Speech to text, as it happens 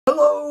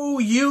Hello,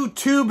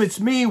 YouTube. It's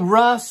me,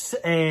 Russ,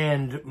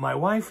 and my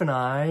wife and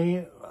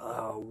I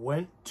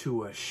went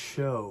to a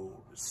show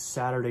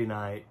Saturday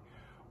night.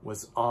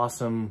 Was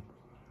awesome.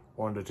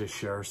 Wanted to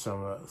share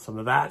some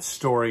of that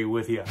story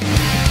with you.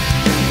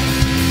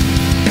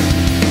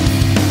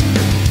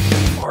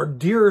 Our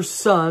dear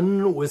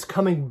son was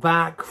coming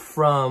back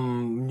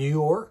from New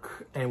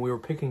York, and we were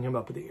picking him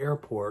up at the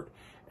airport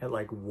at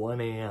like 1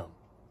 a.m.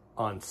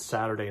 on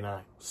Saturday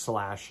night /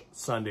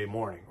 Sunday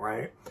morning,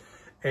 right?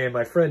 And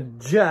my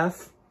friend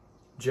Jeff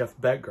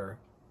BETTGER,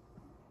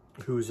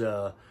 who's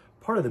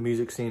part of the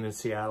music scene in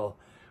Seattle,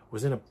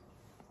 he's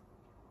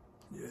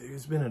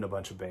been in a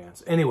bunch of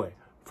bands. Anyway,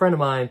 friend of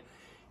mine,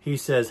 he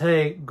says,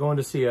 hey, going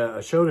to see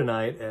a show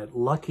tonight at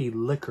Lucky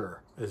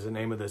Liquor is the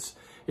name of this.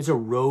 It's a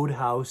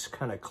roadhouse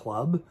kind of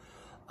club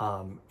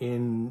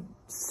in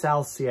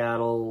South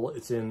Seattle.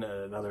 It's in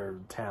another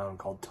town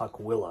called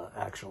Tukwila,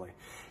 actually.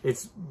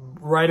 It's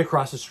right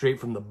across the street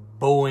from the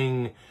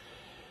Boeing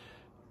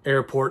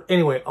airport.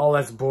 Anyway, all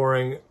that's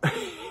boring.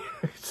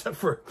 Except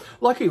for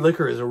Lucky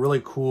Liquor is a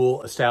really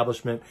cool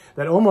establishment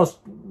that almost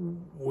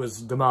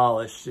was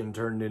demolished and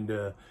turned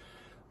into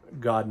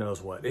God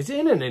knows what. It's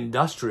in an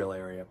industrial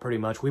area, pretty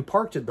much. We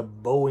parked at the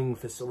Boeing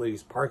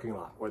facilities parking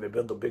lot where they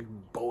build the big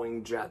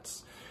Boeing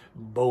jets,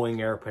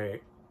 Boeing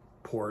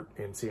airport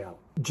in Seattle.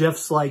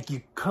 Jeff's like,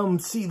 you come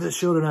see the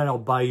show tonight, I'll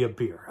buy you a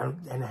beer.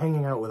 And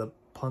hanging out with a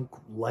punk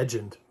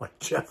legend like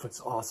Jeff is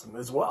awesome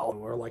as well.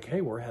 And we're like, hey,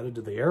 we're headed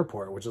to the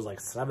airport, which is like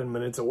 7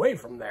 minutes away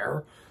from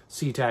there,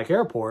 SeaTac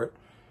Airport.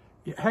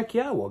 Heck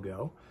yeah, we'll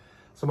go.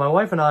 So my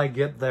wife and I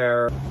get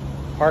there,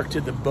 parked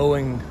at the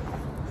Boeing,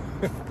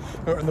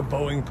 or in the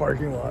Boeing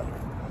parking lot,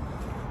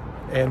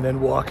 and then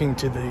walking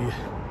to the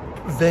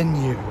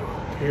venue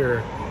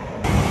here.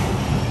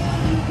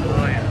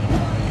 Oh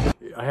yeah.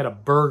 I had a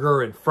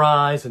burger and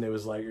fries, and it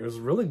was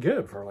really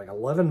good for like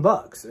 11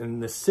 bucks.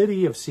 In the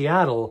city of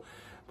Seattle,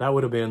 that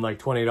would have been like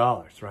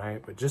 $20,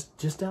 right? But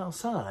just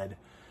outside,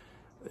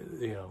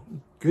 you know,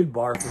 good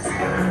bar for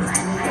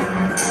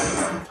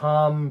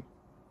Tom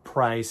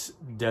Price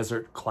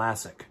Desert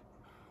Classic.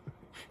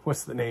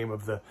 What's the name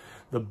of the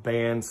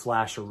band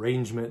 /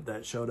 arrangement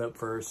that showed up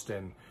first?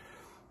 And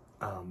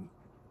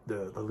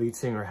the lead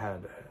singer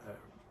had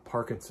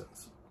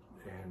Parkinson's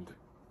and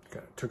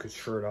took his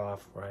shirt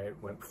off, right?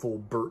 Went full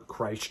Bert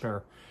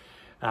Kreischer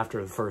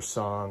after the first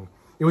song.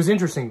 It was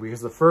interesting because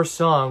the first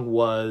song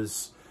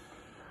was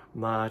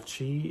My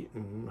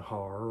Cheating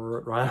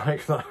Heart, right? I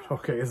thought,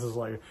 okay, this is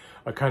like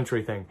a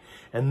country thing.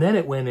 And then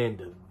it went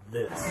into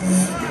this.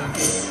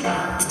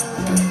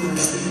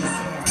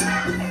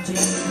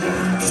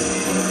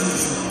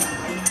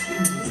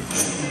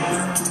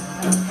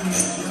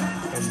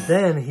 And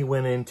then he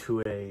went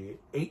into a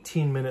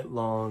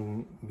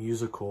 18-minute-long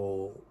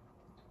musical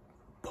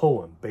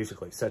poem,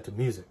 basically, set to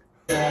music.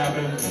 The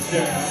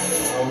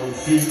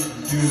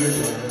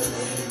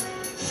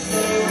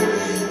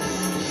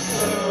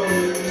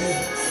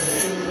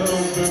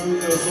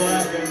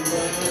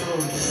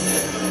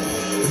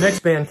next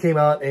band came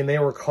out and they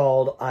were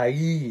called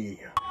AAIIEE.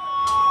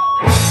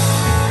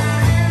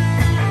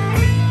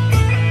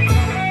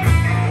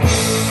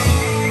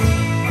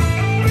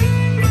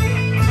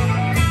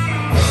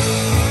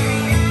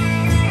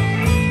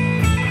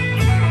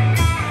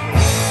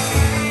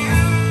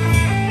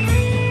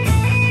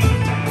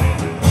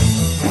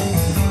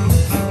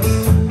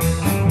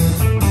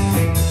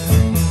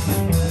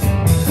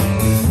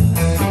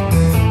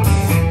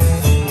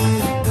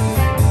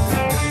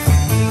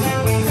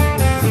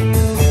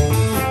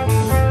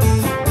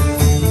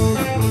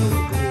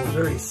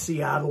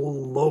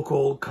 Seattle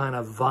local kind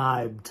of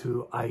vibe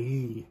to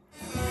AAIIEE.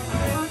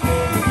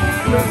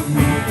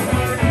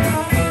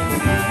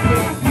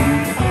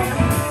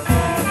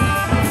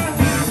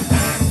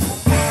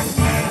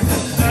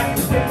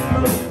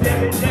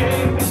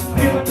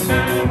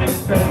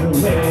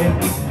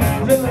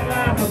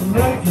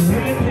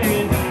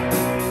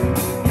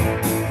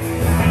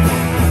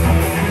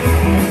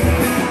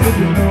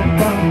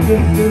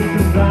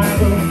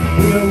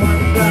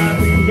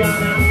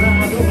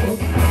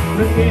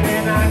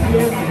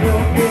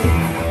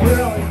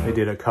 They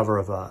did a cover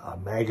of a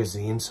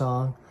magazine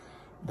song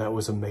that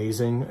was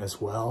amazing as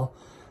well,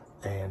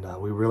 and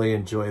we really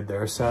enjoyed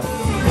their set.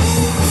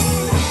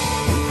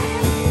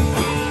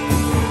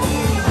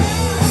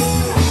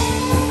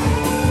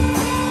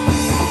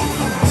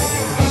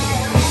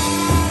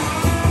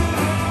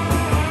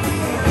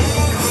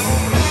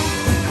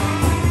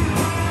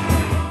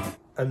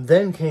 And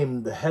then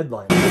came the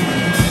headline.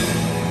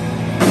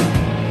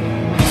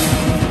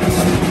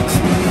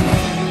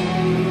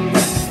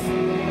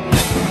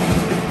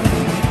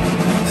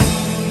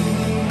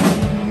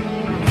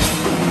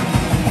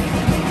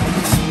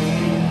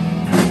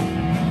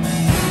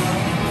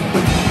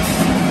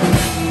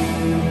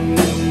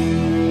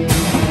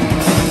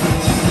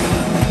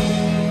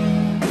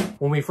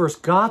 When we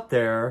first got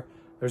there,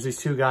 there's these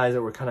two guys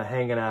that were kind of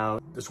hanging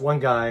out. This one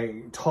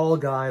guy, tall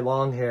guy,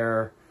 long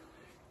hair,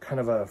 kind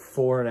of a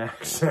foreign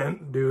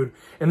accent dude.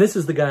 And this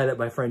is the guy that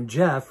my friend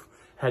Jeff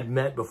had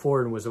met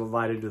before and was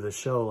invited to the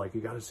show. Like,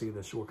 you got to see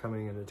this. We're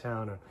coming into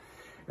town.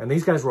 And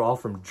these guys were all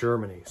from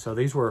Germany. So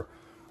these were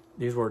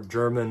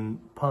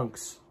German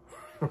punks,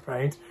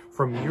 right?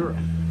 From Europe.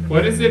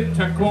 What is it?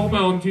 Tacoma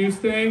on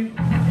Tuesday?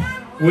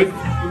 With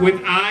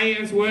I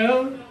as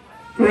well?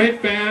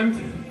 Great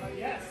band.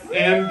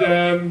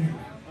 And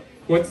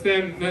what's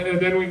then?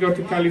 Then we go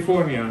to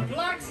California.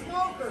 Black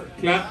Smoker.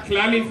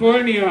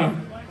 California.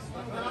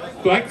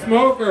 Black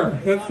Smoker.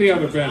 That's the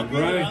other band,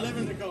 right? I live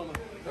in Tacoma.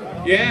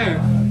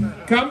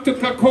 Yeah. Come to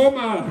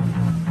Tacoma.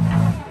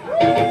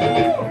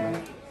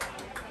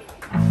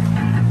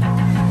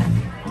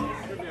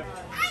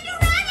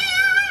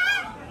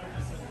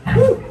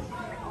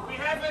 We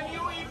have a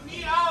new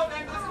EP out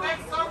and this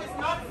next song is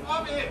not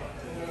from it.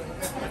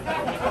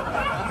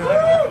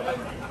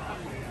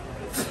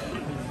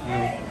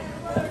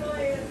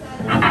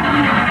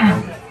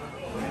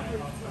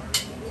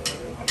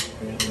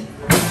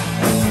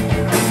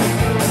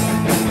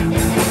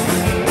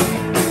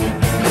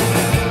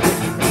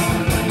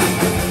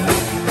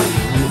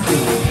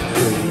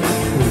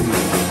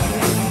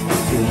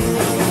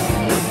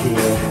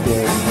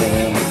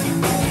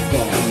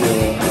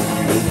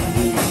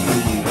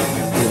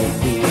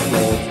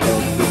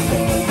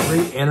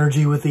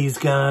 Energy with these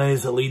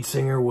guys. The lead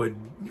singer would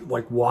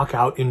like walk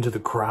out into the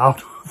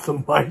crowd with the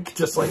mic,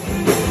 just like.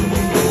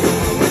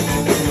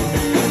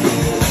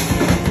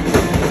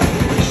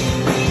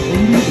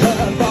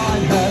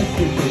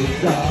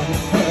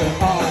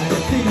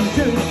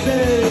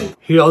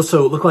 He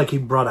also looked like he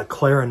brought a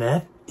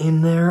clarinet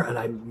in there, and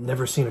I've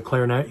never seen a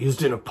clarinet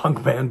used in a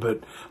punk band,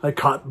 but I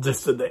caught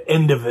just at the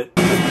end of it.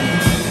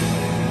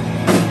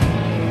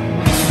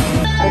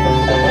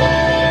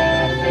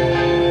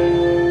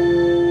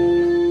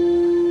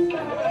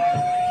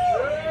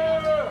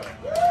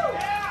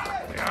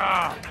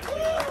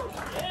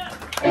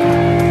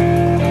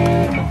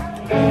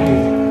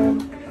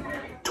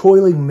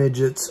 Toiling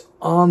Midgets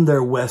on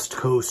their West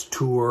Coast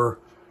tour.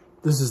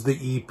 This is the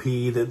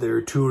EP that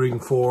they're touring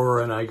for,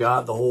 and I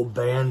got the whole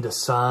band to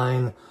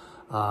sign.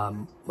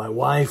 My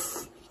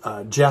wife,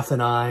 Jeff,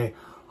 and I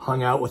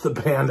hung out with the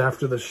band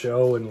after the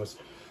show, and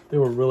they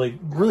were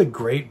really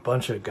great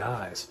bunch of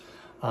guys.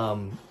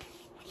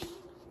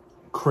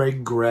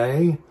 Craig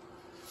Gray,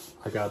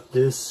 I got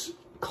this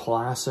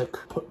classic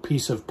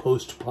piece of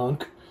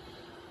post-punk.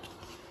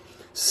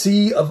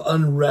 Sea of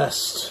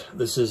Unrest.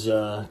 This is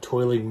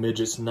Toiling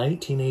Midgets,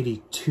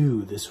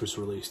 1982 this was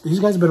released. These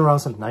guys have been around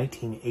since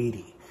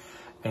 1980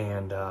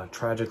 and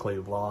tragically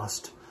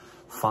lost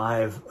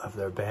 5 of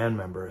their band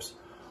members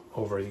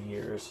over the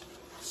years.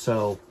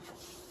 So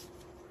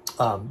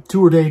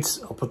tour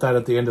dates, I'll put that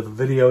at the end of the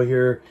video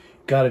here.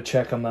 Gotta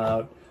check them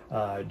out.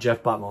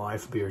 Jeff bought my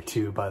wife a beer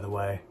too, by the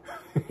way.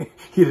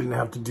 He didn't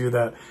have to do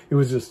that.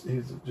 He's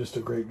just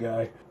a great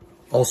guy.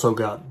 Also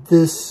got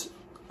this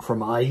from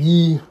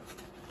AAIIE.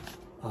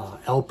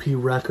 LP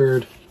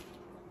record,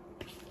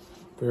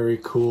 very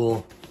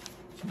cool,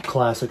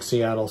 classic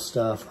Seattle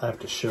stuff. I have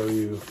to show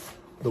you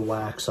the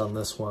wax on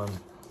this one.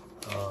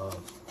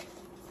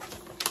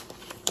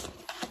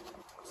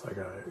 It's like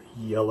a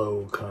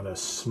yellow kind of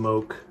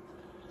smoke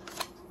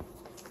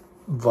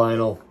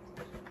vinyl.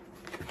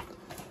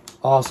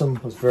 Awesome,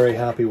 was very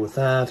happy with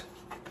that.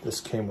 This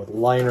came with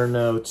liner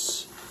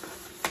notes.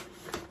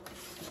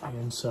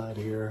 Inside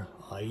here,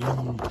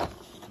 AAIIE.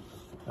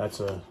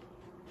 That's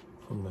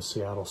from the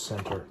Seattle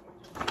Center.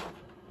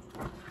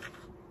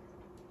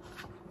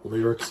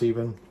 Lyrics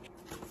even.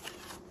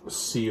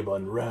 Sea of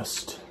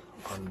Unrest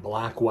on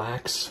black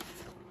wax.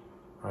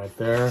 Right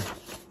there.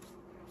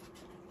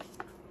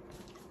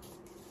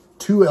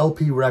 2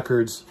 LP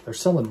records. They're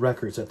selling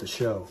records at the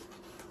show.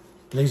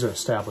 And these are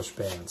established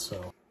bands,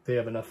 so they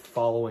have enough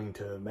following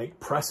to make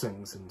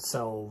pressings and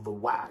sell the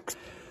wax.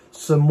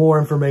 Some more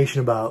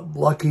information about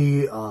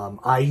Lucky.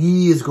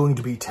 AAIIE is going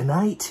to be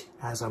tonight,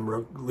 as I'm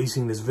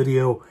releasing this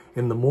video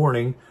in the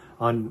morning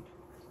on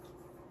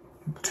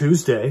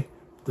Tuesday,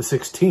 the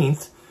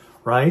 16th,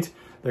 right?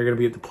 They're going to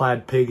be at the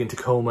Plaid Pig in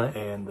Tacoma,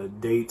 and the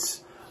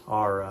dates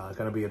are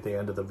going to be at the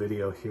end of the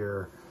video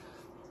here.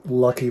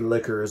 Lucky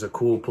Liquor is a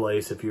cool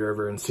place if you're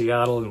ever in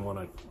Seattle and want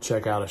to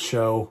check out a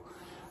show.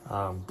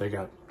 They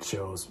got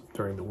shows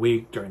during the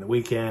week, during the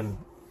weekend.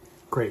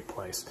 Great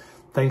place.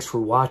 Thanks for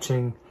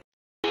watching.